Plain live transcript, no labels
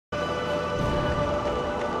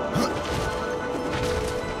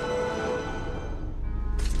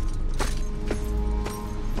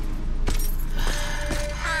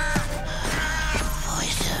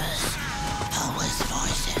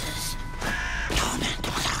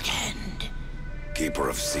Keeper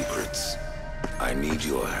of secrets, I need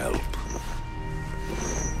your help.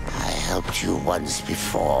 I helped you once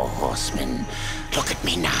before, Horseman. Look at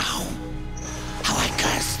me now. How I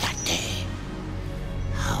cursed that day.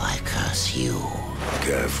 How I curse you.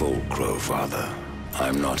 Careful, Crowfather.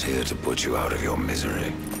 I'm not here to put you out of your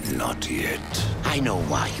misery. Not yet. I know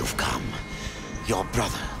why you've come. Your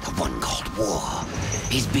brother, the one called War.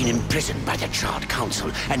 He's been imprisoned by the Charred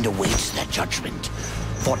Council and awaits their judgment.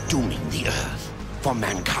 For dooming the Earth. For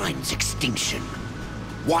mankind's extinction.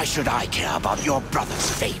 Why should I care about your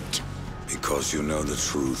brother's fate? Because you know the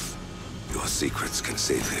truth. Your secrets can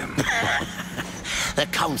save him. The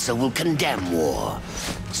Council will condemn War.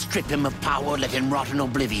 Strip him of power, let him rot in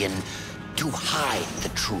oblivion. To hide the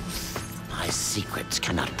truth. My secrets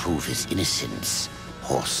cannot prove his innocence,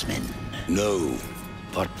 Horseman. No,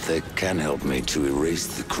 but they can help me to erase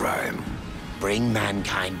the crime. Bring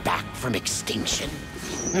mankind back from extinction.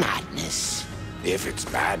 Madness. If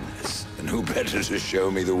it's madness, then who better to show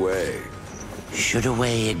me the way? Should a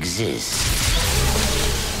way exist,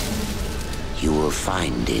 you will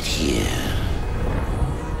find it here.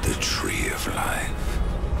 The Tree of Life.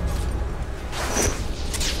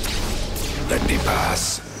 Let me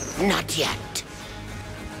pass. Not yet.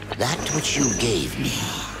 That which you gave me,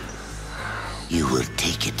 you will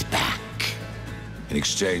take it back. In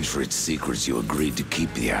exchange for its secrets, you agreed to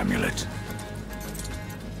keep the amulet.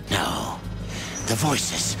 No. The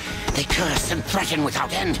voices, they curse and threaten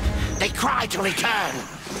without end. They cry to return.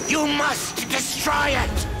 You must destroy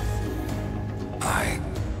it! I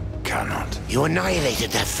cannot. You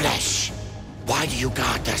annihilated their flesh. Why do you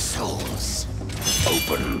guard their souls?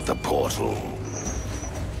 Open the portal.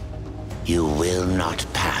 You will not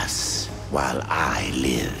pass while I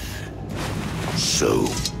live. So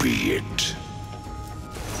be it.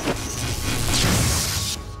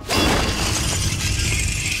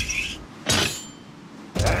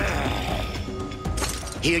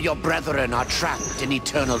 Here your brethren are trapped in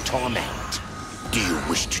eternal torment. Do you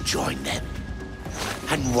wish to join them?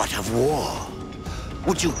 And what of War?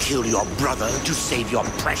 Would you kill your brother to save your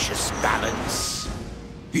precious balance?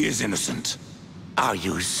 He is innocent. Are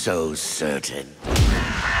you so certain?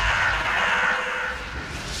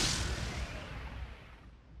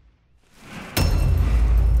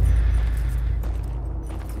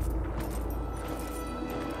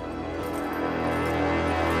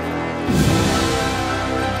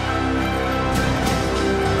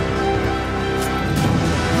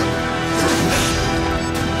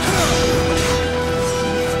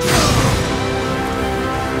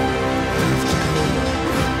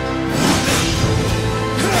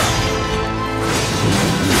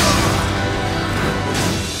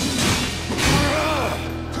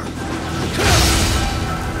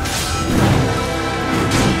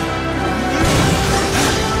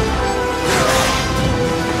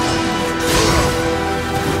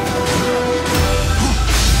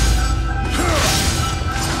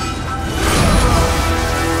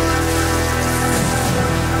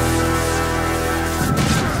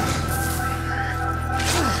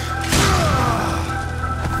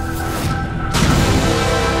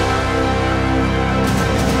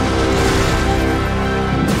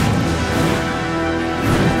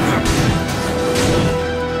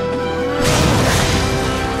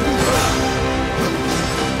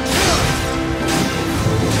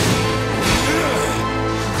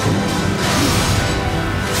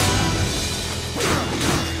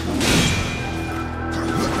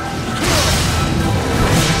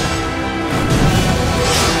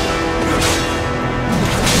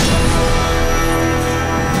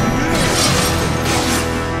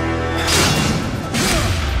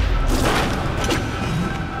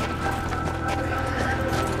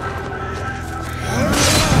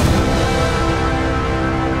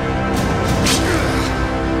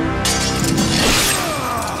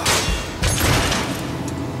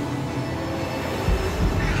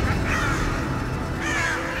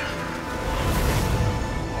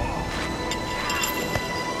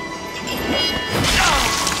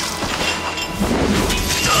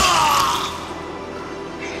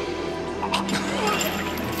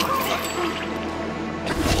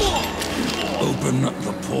 Open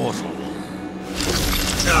the portal.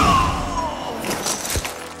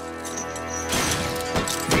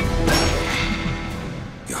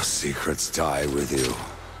 Your secrets die with you,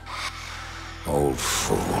 old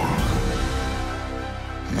fool.